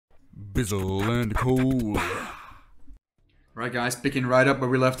Bizzle and Cole. Right guys, picking right up where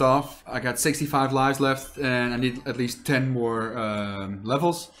we left off. I got 65 lives left and I need at least 10 more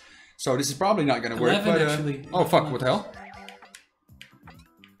levels. So this is probably not gonna work, but actually. oh fuck, what the hell?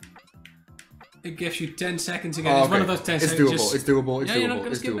 It gives you 10 seconds again. Oh, It's okay. one of those 10 it's seconds. doable, it's doable, it's Yeah, you're not doable,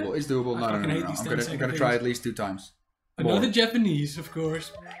 gonna it's skip doable, it? it's doable. I No, fucking hate these I'm 10 gonna second try things. at least 2 times. Another More. Japanese, of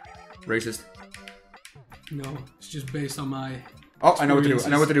course. Racist. No, it's just based on my... Oh, I know what to do, I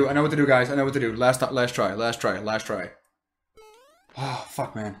know what to do, I know what to do, guys, I know what to do. Last try. Oh,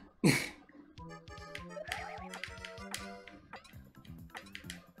 fuck, man.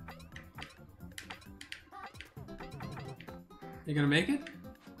 You gonna make it?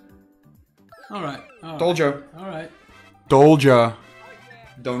 Alright. Told ya. Alright. Told ya.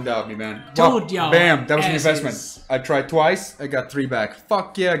 Don't doubt me, man. Told ya. Bam, that was an Asses. investment. I tried twice, I got 3 back.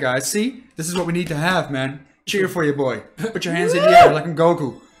 Fuck yeah, guys. See? This is what we need to have, man. Cheer for you, boy. Put your hands in the air like I'm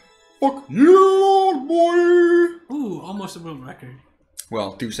Goku. Fuck yeah, boy. Ooh, almost a world record.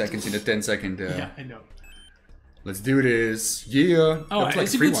 Well, 2 seconds in a 10-second. Yeah, I know. Let's do this. Yeah. Oh, That was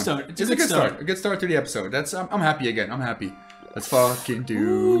it's a free good one. start. It's a good start. A good start to the episode. That's I'm happy again. I'm happy. Let's fucking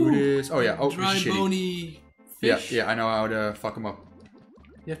do this. Oh yeah. Oh, Dry, this is shitty. bony Yeah, fish. yeah. I know how to fuck them up.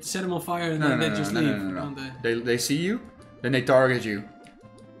 You have to set them on fire and No, then no, they no, just no, leave. no, no, no. On the... They see you, then they target you.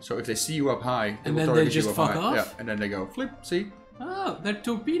 So if they see you up high, And will then they target just you up fuck high. off? Yeah, and then they go flip. See? Oh, they're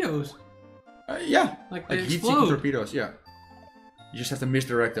torpedoes. Yeah, Like they heat-seeking explode. torpedoes. Yeah. You just have to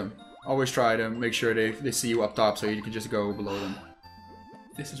misdirect them. Always try to make sure they see you up top, so you can just go below them.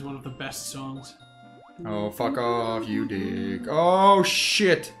 This is one of the best songs. Oh, fuck off, you dick. Oh,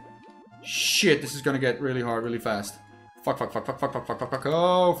 shit. Shit, this is gonna get really hard, really fast. Fuck.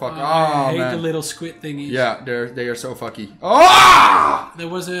 Oh, fuck. I hate man. the little squid thingies. Yeah, they are so fucky. Oh! There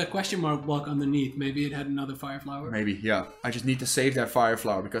was a question mark block underneath. Maybe it had another fire flower. Maybe, yeah. I just need to save that fire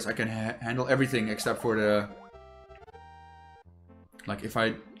flower because I can handle everything except for the... Like, if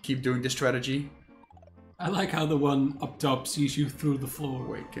I keep doing this strategy... I like how the one up top sees you through the floor.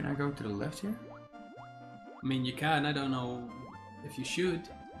 Wait, can I go to the left here? I mean, you can. I don't know if you should.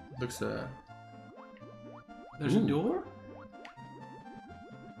 Looks, There's Ooh. a door?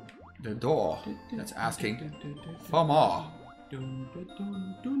 the door. That's asking. Come on.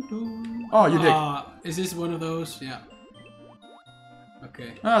 Oh, you dick. Is this one of those? Yeah.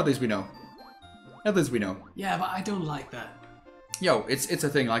 Okay. Oh, at least we know. At least we know. Yeah, but I don't like that. Yo, it's a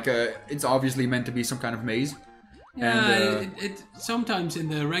thing. Like, it's obviously meant to be some kind of maze. Yeah, And, it sometimes in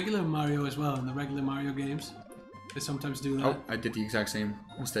the regular Mario as well, in the regular Mario games, they sometimes do that. Oh, I did the exact same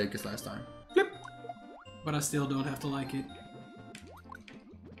mistake as last time. But I still don't have to like it.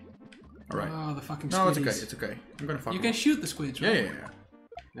 Alright. Oh, the fucking No, it's squiddies. okay, it's okay. I'm gonna fuck You him. can shoot the squids, Yeah, right? yeah, yeah.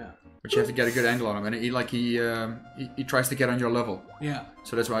 Yeah. But you have to get a good angle on him, and he tries to get on your level. Yeah.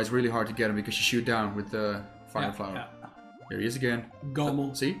 So that's why it's really hard to get him, because you shoot down with the fire Yeah, flower. yeah. Here he is again.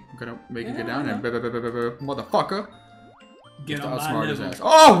 Gommel. See? I'm gonna make him get Yeah, down yeah. and motherfucker. Get To on my outsmart his level. ass.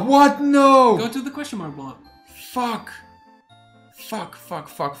 Oh, what? No! Go to the question mark block. Fuck.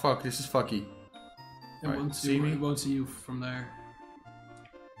 Fuck. This is fucky. It Right, won't see me? It won't see you from there.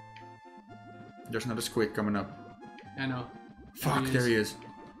 There's another squid coming up. I know. Fuck, there he is.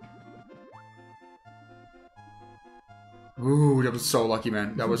 Ooh, that was so lucky,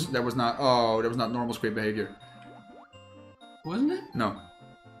 man. That was not normal squid behavior. Wasn't it? No.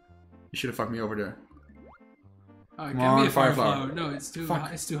 You should have fucked me over there. Oh, it Come can't be on, a fire fire flower. flower. No, it's too Fuck.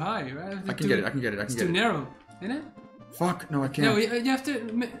 high. It's too high, right? I can get it. It's too narrow, isn't it? Fuck, no, I No, can't. you have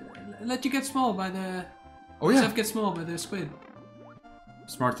to let you get small by the. Oh yeah. Stuff get small by the squid.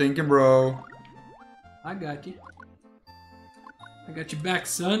 Smart thinking, bro. I got you. I got your back,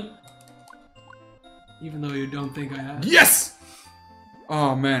 son. Even though you don't think I have. Yes!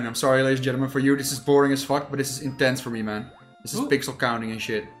 Oh man, I'm sorry, ladies and gentlemen, for you. This is boring as fuck, but this is intense for me, man. This is Ooh. pixel counting and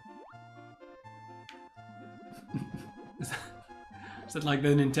shit. Is that like the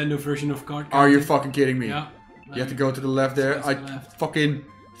Nintendo version of card? Are you counting? fucking kidding me? Yeah. You have to go to the left there. Let's go I to the left. fucking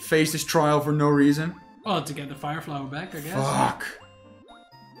faced this trial for no reason. Oh, to get the fire flower back, I guess. Fuck.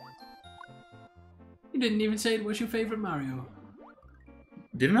 You didn't even say it was your favorite Mario.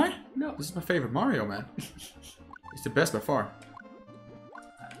 Didn't I? No. This is my favorite Mario, man. It's the best by far.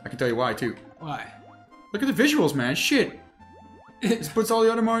 I can tell you why, too. Why? Look at the visuals, man. Shit. This puts all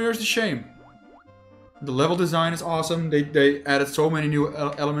the other Marios to shame. The level design is awesome. They added so many new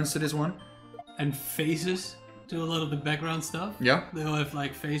elements to this one. And faces to a lot of the background stuff. Yeah. They all have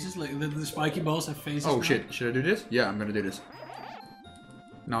like faces, like the spiky balls have faces. Oh now. shit. Should I do this? Yeah, I'm gonna do this.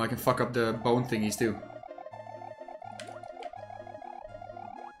 Now I can fuck up the bone thingies too.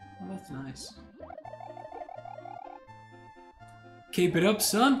 Oh, that's nice. Keep it up,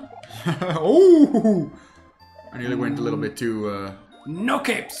 son. Oh! I nearly went a little bit too. No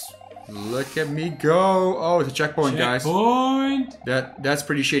capes. Look at me go! Oh, it's a checkpoint, guys. Checkpoint. That's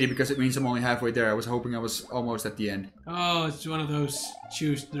pretty shady because it means I'm only halfway there. I was hoping I was almost at the end. Oh, it's one of those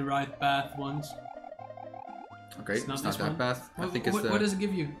choose the right path ones. Okay, it's not this that one. path. I think it's the. What does it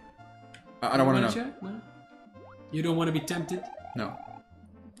give you? I don't want to know. Check? No? You don't want to be tempted? No.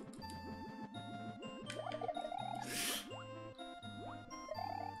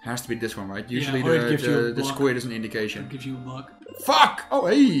 Has to be this one, right? Usually or it gives you a the block. squid is an indication. It gives you a block. Fuck! Oh,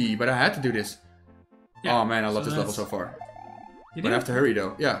 hey! But I had to do this. Yeah, Oh man, I love so this level that's- so far. You But I do? have to hurry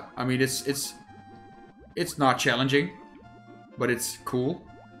though. Yeah, I mean it's not challenging, but it's cool.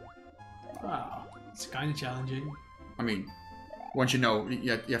 Wow, it's kind of challenging. I mean, once you know,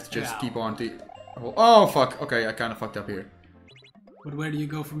 you have to just Yeah. keep on to. Oh fuck! Okay, I kind of fucked up here. But where do you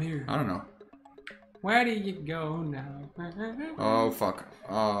go from here? I don't know. Where do you go now? Oh fuck!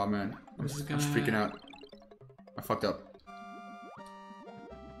 Oh man, I'm This is just freaking out. I fucked up.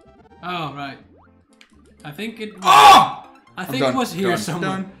 Oh, right. I think it. Oh! I think done, it was here done,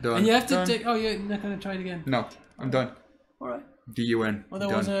 somewhere. done, and you have to done. take. Oh, you're not gonna try it again. No, I'm done. All right. D-U-N. Well, there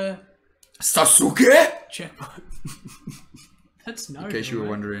done. was a Sasuke! checkpoint. That's Naruto. In case you were right?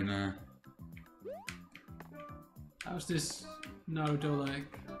 wondering, How's this Naruto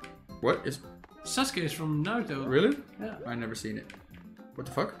like? what is Sasuke is from Naruto. really? Yeah. I never seen it. What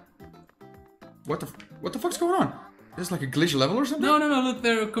the fuck? What the fuck's going on? This is like a glitch level or something? No. Look,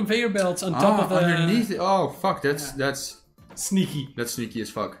 there are conveyor belts on top of the. underneath it. Oh fuck! That's Sneaky. that's sneaky as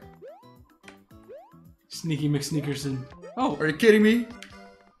fuck. Sneaky McSneakerson. Oh, Are you kidding me?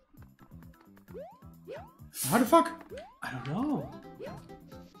 How the fuck? I don't know.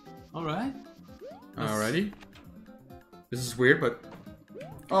 All right. Alrighty. This is weird, but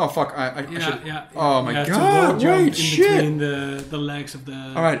oh fuck! I should. Yeah. Oh my You have to god! wall jump Wait, in shit! between the legs of the.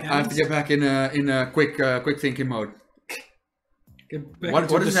 All right, I have to get back in a quick thinking mode. What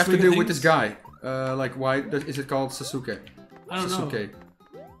does it have to do with this guy? Like why is it called Sasuke? I don't know. Sasuke.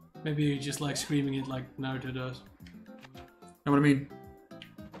 Maybe you just like screaming it like Naruto does. Know what I mean?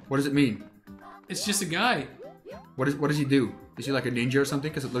 What does it mean? It's just a guy. What does he do? Is he like a ninja or something?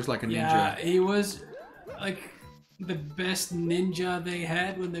 Because it looks like a ninja. Yeah, he was like the best ninja they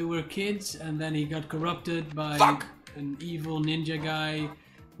had when they were kids, and then he got corrupted by an evil ninja guy,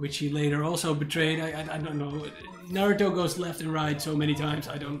 which he later also betrayed. I don't know. Naruto goes left and right so many times.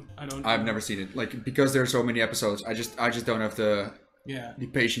 I don't. I've never seen it. Like because there are so many episodes, I just don't have the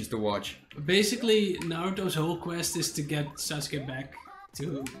patience to watch. Basically, Naruto's whole quest is to get Sasuke back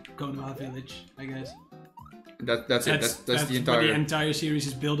to Konoha Village, I guess. That's it. That's the what entire. the entire series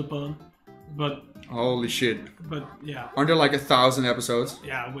is built upon. But Holy shit! yeah, Aren't there like 1,000 episodes?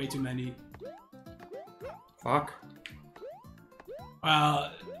 yeah, way too many. Fuck.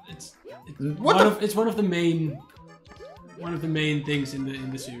 Well, it's What it's one of the main things in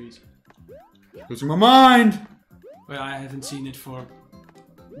the series. Losing my mind. But I haven't seen it for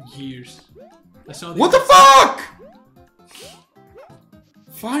years. I saw What the fuck?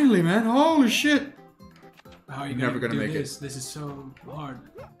 Finally, man! Holy shit! How are you Never gonna do make it. this? This is so hard.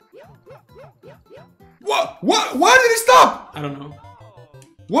 What? Why did he stop? I don't know.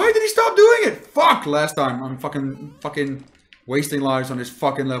 Why did he stop doing it? Fuck! Last time I'm fucking wasting lives on this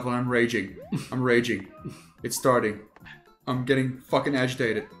fucking level. And I'm raging. I'm raging. It's starting. I'm getting fucking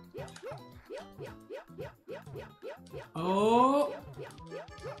agitated. Oh,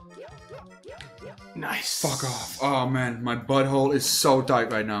 nice. Fuck off. Oh man, my butthole is so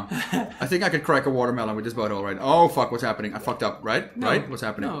tight right now. I think I could crack a watermelon with this butthole right. Oh fuck, what's happening? I fucked up, right? No, right? What's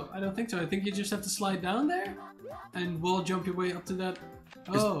happening? No, I don't think so. I think you just have to slide down there and wall jump your way up to that.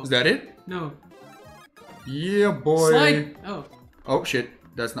 Oh, Is that it? no. Yeah, boy. Slide. Oh, Oh shit,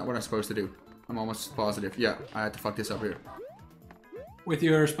 that's not what I'm supposed to do. I'm almost positive. Yeah, I had to fuck this up here. with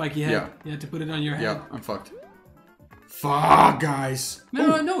your spiky head. Yeah. You had to put it on your head. Yeah, I'm fucked. Fuck, guys.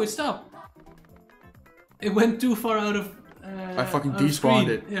 No, it stopped. It went too far out of. I fucking out of despawned screen.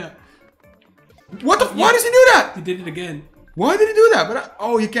 it. Yeah, What the? Why does he do that? he did it again. Why did he do that? But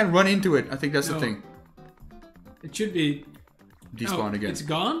oh, you can't run into it. I think that's No. the thing. It should be. Despawn again. It's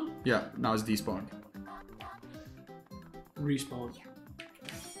gone. Yeah, now it's despawned. Respawn.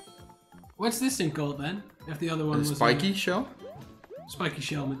 What's this thing called then? If the other one was Spiky shell? Spiky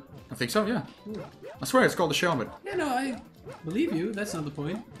Shellman. I think so. Yeah. I swear it's called the shellman. Yeah, no, I believe you. That's not the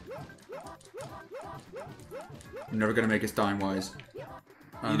point. I'm never gonna make it time wise.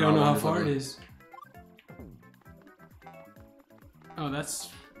 You don't know how far it is. Oh, that's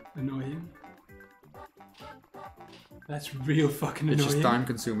annoying. That's real fucking annoying. It's just time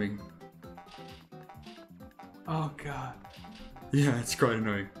consuming. Oh god. Yeah, it's quite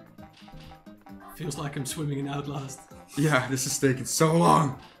annoying. Feels like I'm swimming in Outlast. Yeah, this is taking so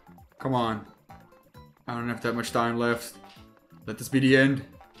long. Come on. I don't have that much time left. Let this be the end.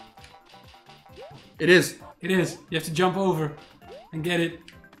 It is. It is. You have to jump over and get it.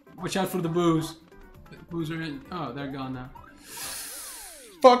 Watch out for the boos. The boos are in. Oh, they're gone now.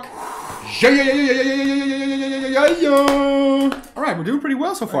 Fuck. Alright, we're doing pretty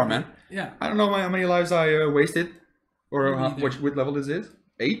well so far, man. Yeah. I don't know how many lives I wasted. Or Me neither. what level this is.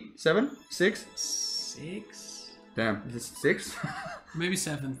 8? 7? 6? 6? Damn, is it 6? Maybe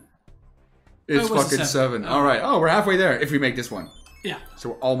 7. It's it was a fucking 7. Oh. Alright, oh, we're halfway there if we make this one. Yeah.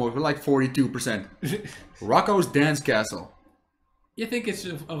 So we're like 42%. Rocco's Dance Castle. You think it's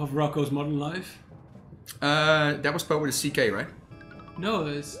of Rocco's Modern Life? That was spelled with a CK, right? No,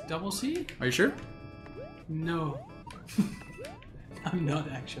 it's double C? Are you sure? No. I'm not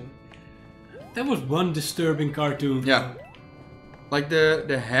actually. That was one disturbing cartoon. Yeah. Like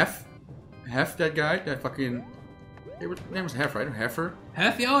the Hef, that guy, that fucking... Name was Hef, right? Or Heifer?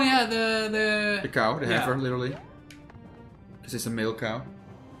 Hef? Oh yeah, the cow, the yeah. heifer, literally. Because it's a male cow.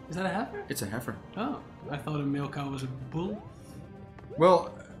 Is that a heifer? It's a heifer. Oh, I thought a male cow was a bull.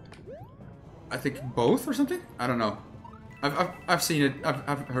 Well, I think both or something? I don't know. I've seen it,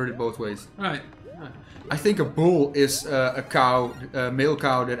 I've heard it both ways. Right. I think a bull is a cow, a male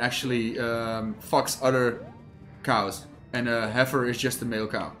cow that actually fucks other cows. And a heifer is just a male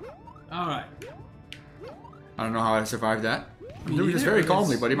cow. Alright. I don't know how I survived that. I'm doing this neither, very but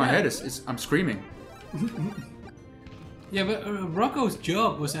calmly, it's- but in my yeah. head I'm screaming. Yeah, but Rocco's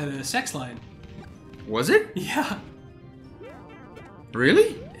job was at a sex line. Was it? Yeah.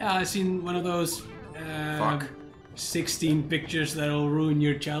 Really? Yeah, I seen one of those Fuck. 16 pictures that'll ruin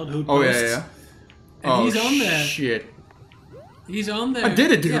your childhood Oh posts. yeah. And Oh he's on there. shit. He's on there. I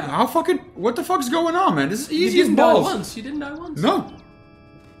did it, dude. Yeah. How fucking... What the fuck's going on, man? This is You easy as didn't die balls. once. You didn't die once. No.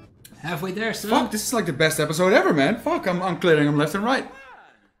 Halfway there, son. Fuck, this is like the best episode ever, man. Fuck, I'm clearing them left and right.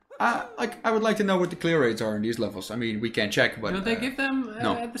 I would like to know what the clear rates are in these levels. I mean, we can't check, but... Don't they give them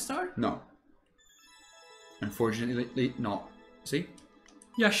no. at the start? No. Unfortunately, no. See?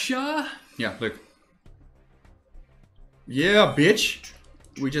 Yeah, sure. Yeah, look. Yeah, bitch.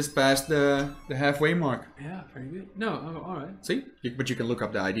 We just passed the halfway mark. Yeah, very good. No, oh, alright. See? But you can look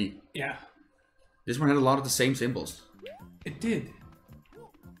up the ID. Yeah. This one had a lot of the same symbols. It did.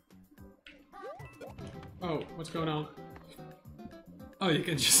 Oh, what's going on? Oh, you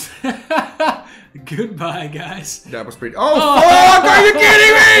can just... Goodbye, guys. That was pretty... Oh, fuck! Are you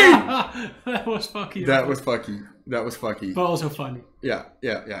kidding me? That was fucking... That was fucky. That was fucky. But also funny. Yeah.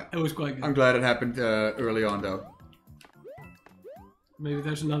 It was quite good. I'm glad it happened early on, though. Maybe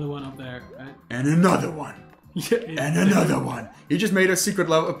there's another one up there, right? And another one. Yeah. And another one. He just made a secret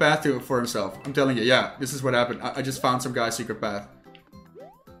level path for himself. I'm telling you, yeah, this is what happened. I just found some guy's secret path.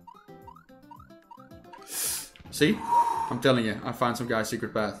 See? I'm telling you, I found some guy's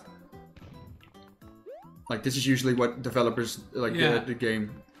secret path. Like, this is usually what developers, like, Yeah. the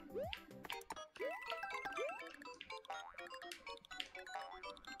game.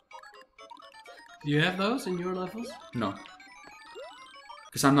 Do you have those in your levels? No.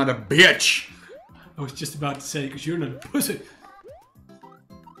 Because I'm not a bitch. I was just about to say, because you're not a pussy.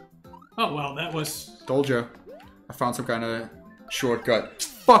 Oh, well, that was... Told you. I found some kind of shortcut.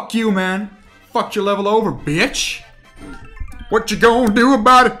 Fuck you, man. Fucked your level over, bitch. What you gonna do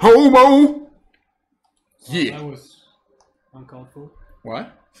about it, homo? Yeah. That was uncalled for.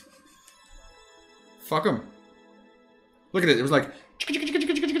 What? Fuck him. Look at it. It was like...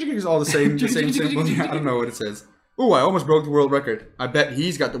 It's all the same symbols. I don't know what it says. Ooh, I almost broke the world record. I bet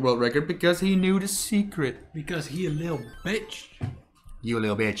he's got the world record because he knew the secret. Because he a little bitch. You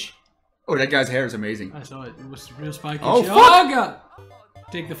little bitch. Oh, that guy's hair is amazing. I saw it. It was real spiky. Oh, shit. fuck! Oh, God!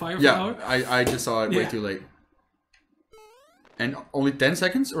 Take the fire Yeah, flower. I just saw it way Yeah. too late. And only 10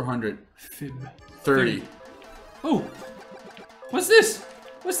 seconds or 100? Fib. 30. Oh! What's this?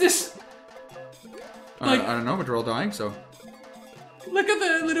 What's this? Like- I don't know, but they're all dying, so... Look at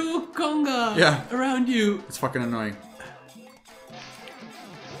the little conga Yeah. around you. It's fucking annoying.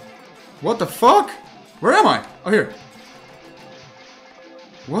 What the fuck? Where am I? Oh, here.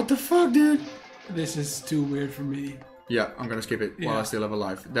 What the fuck, dude? This is too weird for me. Yeah, I'm gonna skip it while I Yeah. still have a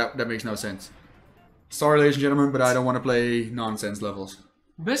life. That makes no sense. Sorry, ladies and gentlemen, but I don't want to play nonsense levels.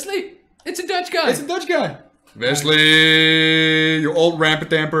 Wesley, it's a Dutch guy. It's a Dutch guy. Wesley, you old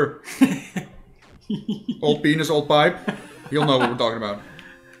rampant tamper. Old penis, old pipe. He'll know what we're talking about.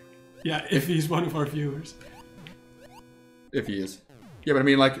 Yeah, if he's one of our viewers. If he is. Yeah, but I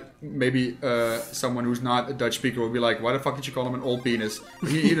mean, like, maybe someone who's not a Dutch speaker will be like, why the fuck did you call him an old penis?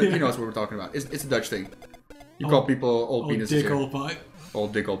 He knows what we're talking about. It's a Dutch thing. You call people old penises dick here. old pipe.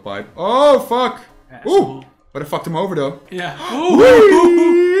 Old dick old pipe. Oh, fuck! Asshole. Ooh! But I fucked him over, though. Yeah.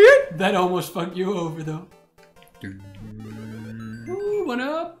 Whee! That almost fucked you over, though. Ooh, what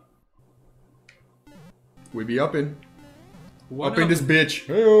up? We be uppin'. What Up in this bitch.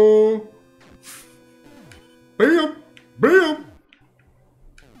 Hey-oh! Bam! Bam!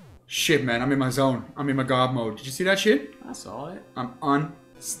 Shit, man, I'm in my zone. I'm in my god mode. Did you see that shit? I saw it. I'm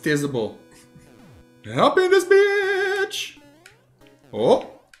unstizzable. Up in this bitch!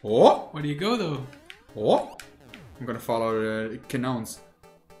 Oh! Oh! Where do you go, though? Oh! I'm gonna follow the canons.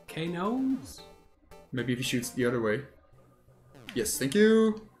 Canons? Maybe if he shoots the other way. Yes, thank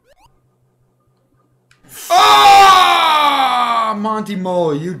you. Ah! Monty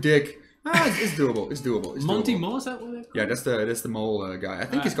Mole, you dick. Ah, it's doable. It's doable. It's Monty doable. Mole, is that what they're called? Yeah, that's the mole guy. I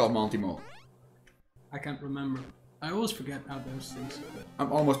think he's called Monty Mole. I can't remember. I always forget how those things are.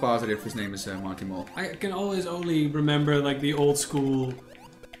 I'm almost positive his name is Monty Mole. I can always only remember like the old school,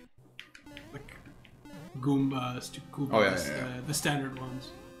 like Goombas, Koopas, Oh, yeah. the standard ones.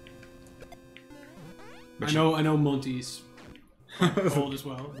 But I know Monty's old as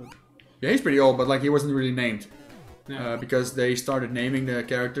well. But Yeah, he's pretty old, but like he wasn't really named. yeah. Because they started naming the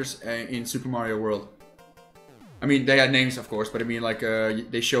characters in Super Mario World. I mean, they had names, of course, but I mean, like,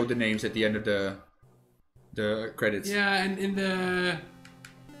 they showed the names at the end of the credits. Yeah, and in the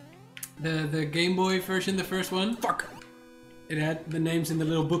Game Boy version, the first one, Fuck! it had the names in the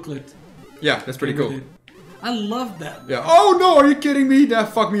little booklet. Yeah, that's pretty Came cool. with it. I love that. Yeah. Oh no, are you kidding me?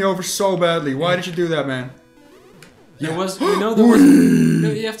 That fucked me over so badly. Why did you do that, man? There was, you know, there was. No,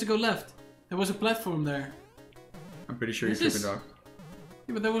 you have to go left. There was a platform there. I'm pretty sure you're This tripping, is- dog.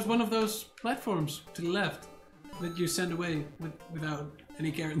 Yeah, but there was one of those platforms to the left that you send away without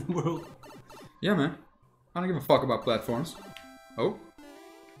any care in the world. Yeah, man. I don't give a fuck about platforms. Oh.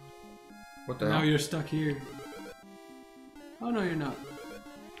 What the Now hell? you're stuck here. Oh no, you're not.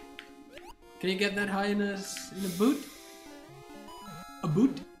 Can you get that high in a boot? A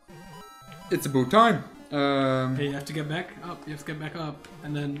boot? It's about time. Okay, you have to get back up. You have to get back up,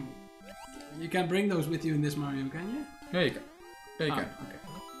 and then you can't bring those with you in this Mario, can you? There you go. There you go. Okay.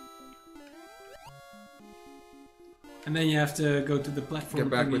 And then you have to go to the platform.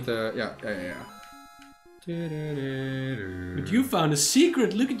 Get back thingy. with the... Yeah. But you found a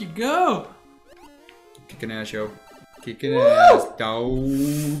secret. Look at you go! Kicking ass, yo. Kicking ass, dog.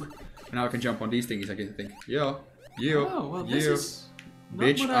 And now I can jump on these thingies, I think. Yeah. Yeah. Oh well, this yeah. is not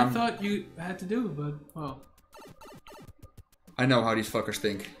Bitch, what I thought you had to do, but well. I know how these fuckers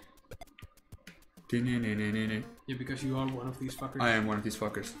think. Yeah, because you are one of these fuckers. I am one of these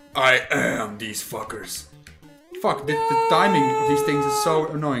fuckers. I am these fuckers. Fuck, the timing of these things is so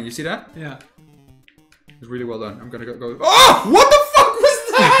annoying. You see that? Yeah. It's really well done. I'm gonna go. Oh! What the fuck was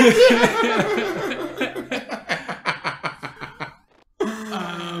that?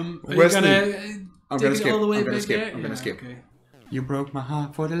 Are Wesley, you I'm gonna gonna skip. all the way I'm gonna back skip. there? I'm gonna Yeah, skip. Okay. You broke my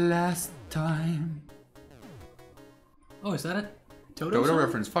heart for the last time. Oh, is that a Toto Toto song?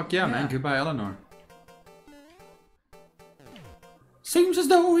 reference. Fuck yeah, man. Yeah. Goodbye, Eleanor. Seems as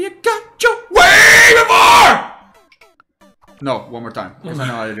though you got your way before! No, one more time. Because I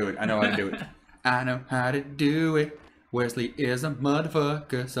know how to do it. I know how to do it. I know how to do it. Wesley is a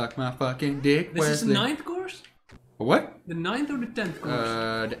motherfucker. Suck my fucking dick, This is Wesley. the 9th course? What? The 9th or the 10th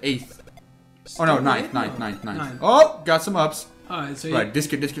course? The 8th. Oh no, Still 9th, eight? 9th, No. 9th, 9th. Ninth. Oh, got some ups. Alright, so Right, this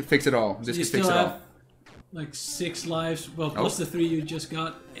could fix it all. you This could still fix it have all. like 6 lives, well plus Oh. the 3 you just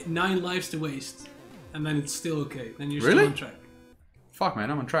got, 9 lives to waste. And then it's still okay. Then you're Really? still on track. Fuck,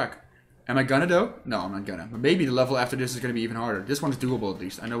 man, I'm on track. Am I gonna though? No, I'm not gonna. But maybe the level after this is gonna be even harder. This one's doable at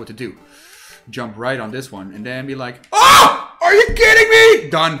least. I know what to do. Jump right on this one and then be like, oh! Are you kidding me?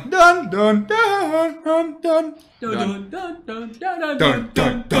 Done, done, done, done, done, done, Dun done, dun dun dun dun dun,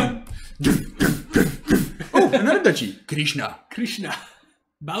 dun, dun. Oh, another duchy. Krishna. Krishna.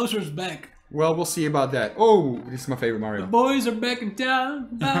 Bowser's back. Well, we'll see about that. Oh, this is my favorite The Mario. boys are back in town.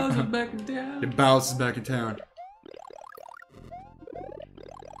 Bowser's back in The town. Bowser's back in town.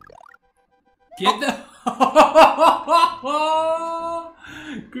 Get the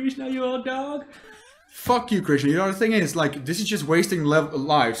Krishna, you old dog. Fuck you, Krishna. You know, the thing is, like, this is just wasting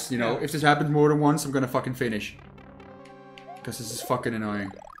lives, you know? Yeah. If this happens more than once, I'm gonna fucking finish. Because this is fucking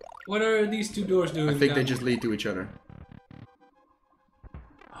annoying. What are these 2 doors doing? I think they down just lead to each other.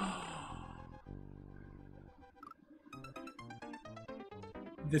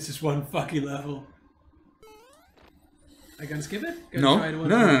 This is one fucky level. I gonna skip it? Gonna No. try No, the one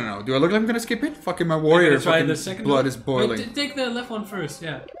no, no, no. Do I look like I'm gonna skip it? Fucking my warrior, Try fucking the second blood one? is boiling. Wait, take the left one first,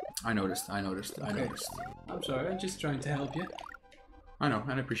 yeah. I noticed, I noticed, I Okay. noticed. I'm sorry, I'm just trying to help you. I know,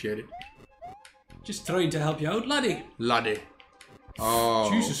 and I appreciate it. Just trying to help you out, laddie. Laddie. Oh.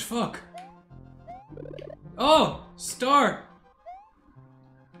 Jesus fuck. Oh, star.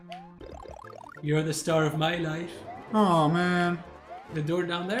 You're the star of my life. Oh, man. The door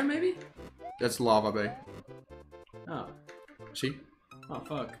down there, maybe? That's lava, babe. Oh. See? Oh,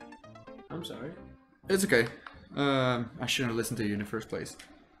 fuck. I'm sorry. It's okay. I shouldn't have listened to you in the first place.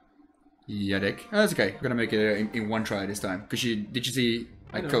 Yeah, Dick. That's okay. I'm gonna make it in one try this time. Cause did you see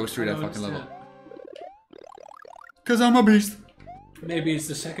I coast through that fucking level? Cause I'm a beast. Maybe it's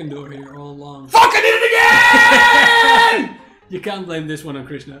the second door here all along. Fuck, I did it again! You can't blame this one on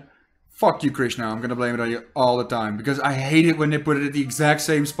Krishna. Fuck you, Krishna. I'm gonna blame it on you all the time. Because I hate it when they put it at the exact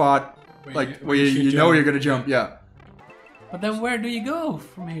same spot. Where you know you're gonna jump, yeah. But then where do you go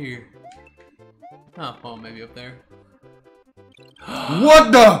from here? Oh, well, maybe up there.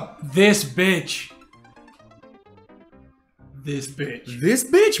 What the? This bitch. This bitch. This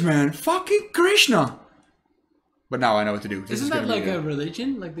bitch, man. Fucking Krishna. But now I know what to do. Isn't that like a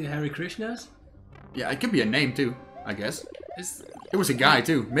religion? Like the Hare Krishnas? Yeah, it could be a name too, I guess. It's, It was a guy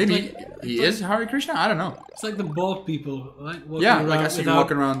too. Maybe he is Hare Krishna? I don't know. It's like the bald people, right? Yeah, like I see you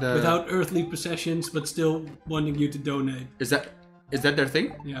walking around without earthly possessions, but still wanting you to donate. Is that their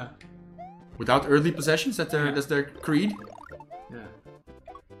thing? Yeah. Without earthly possessions? That's their creed? Yeah.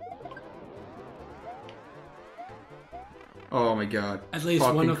 Oh my god. At least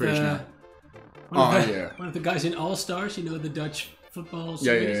Fucking one of Krishna. one of the guys in All Stars, you know, the Dutch football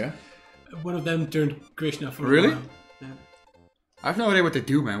series. Yeah. One of them turned Krishna for Really? a while. Yeah. I have no idea what they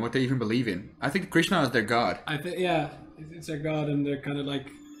do, man. What they even believe in. I think Krishna is their god. I think, yeah, it's their god, and they're kind of like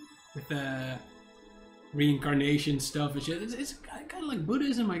with the reincarnation stuff and shit. It's kind of like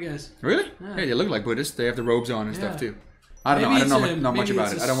Buddhism, I guess. Really? Yeah. Hey, they look like Buddhists. They have the robes on and stuff Yeah. too. I don't know. I don't know not much maybe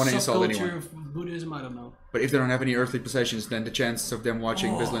about it's it. I don't want to insult subculture anyone. of Buddhism, I don't know. But if they don't have any earthly possessions, then the chances of them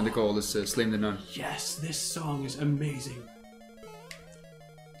watching Bizzle and the Cold is slim to none. Yes, this song is amazing.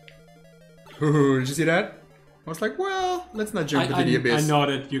 Ooh, did you see that? I was like, well, let's not jump into the abyss. I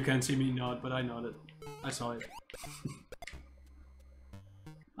nodded. You can't see me nod, but I nodded. I saw it.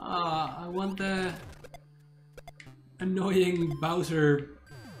 I want the annoying Bowser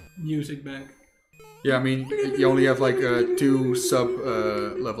music back. Yeah, I mean, you only have like 2 sub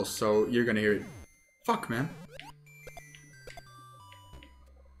levels, so you're gonna hear it. Fuck, man.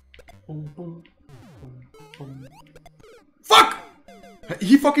 Boom, boom, boom, boom. Fuck!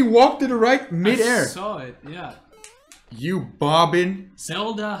 He fucking walked to the right mid-air. I saw it, yeah. You bobbin.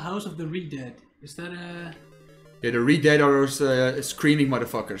 Zelda House of the Re-Dead. Is that a... Yeah, the Re-Dead are those screaming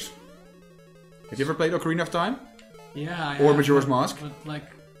motherfuckers. Have you ever played Ocarina of Time? Yeah, I Or have, Majora's Mask? But like,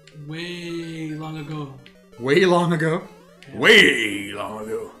 way long ago. Way long ago. Yeah. Way long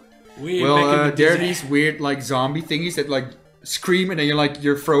ago. Way Well, back in the there are day. these weird like zombie thingies that like scream and then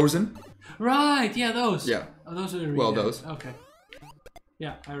you're frozen. Right, yeah, those. Yeah. Oh, those are the Well, Re-Dead. those. Okay.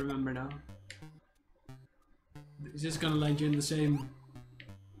 Yeah, I remember now. Is this gonna land you in the same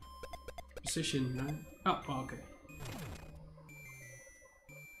position, right? Oh, okay.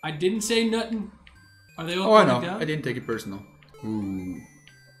 I didn't say nothing. Are they all Oh, I coming know. down? I didn't take it personal. Ooh.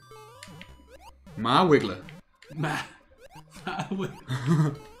 Ma Wiggler. Ma.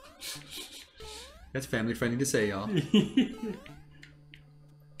 That's family friendly to say, y'all.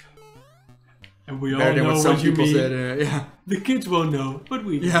 And we all Better than know what some what you people mean. said. Yeah. The kids won't know, but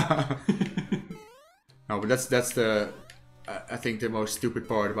we do. Yeah. No, but that's the I think the most stupid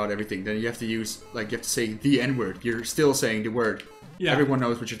part about everything. Then you have to use you have to say the N-word. You're still saying the word. Yeah. Everyone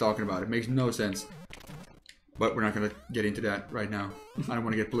knows what you're talking about. It makes no sense. But we're not gonna get into that right now. I don't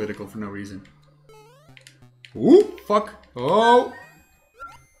want to get political for no reason. Ooh, fuck. Oh.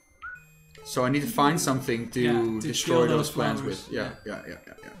 So I need to find something to destroy kill those plants flowers. with. Yeah.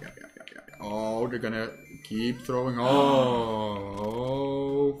 Oh, they're gonna keep throwing.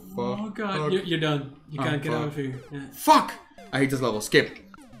 Oh, fuck. Oh god, you're done. You can't get fuck. out of here. Yeah. Fuck! I hate this level. Skip.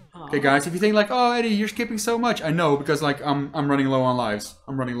 Okay, guys, if you think like, oh, Eddie, you're skipping so much, I know because like I'm running low on lives.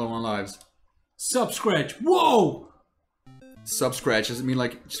 Sub scratch. Whoa! Sub scratch doesn't mean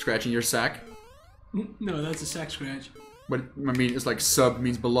like scratching your sack, No, that's a sack scratch. but I mean it's like sub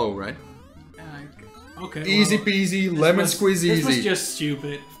means below, right? Okay. Easy well, peasy, lemon squeeze This was easy. just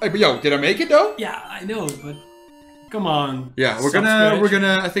stupid. Hey, but yo, did I make it though? Yeah, I know, but come on. Yeah, we're Sub gonna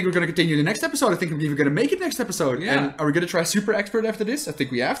scratch. I think we're gonna continue the next episode. I think we're even gonna make it next episode. Yeah. And are we gonna try super expert after this? I think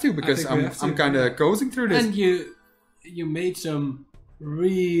we have to because think we have to, I'm kind of coasting through this. And you made some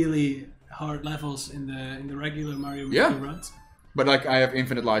really hard levels in the regular Mario Maker Yeah. runs. But like I have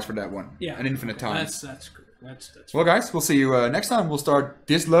infinite lives for that one. Yeah. And infinite time. That's good. That's Well, guys, we'll see you next time. We'll start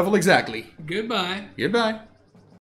this level exactly. Goodbye. Goodbye.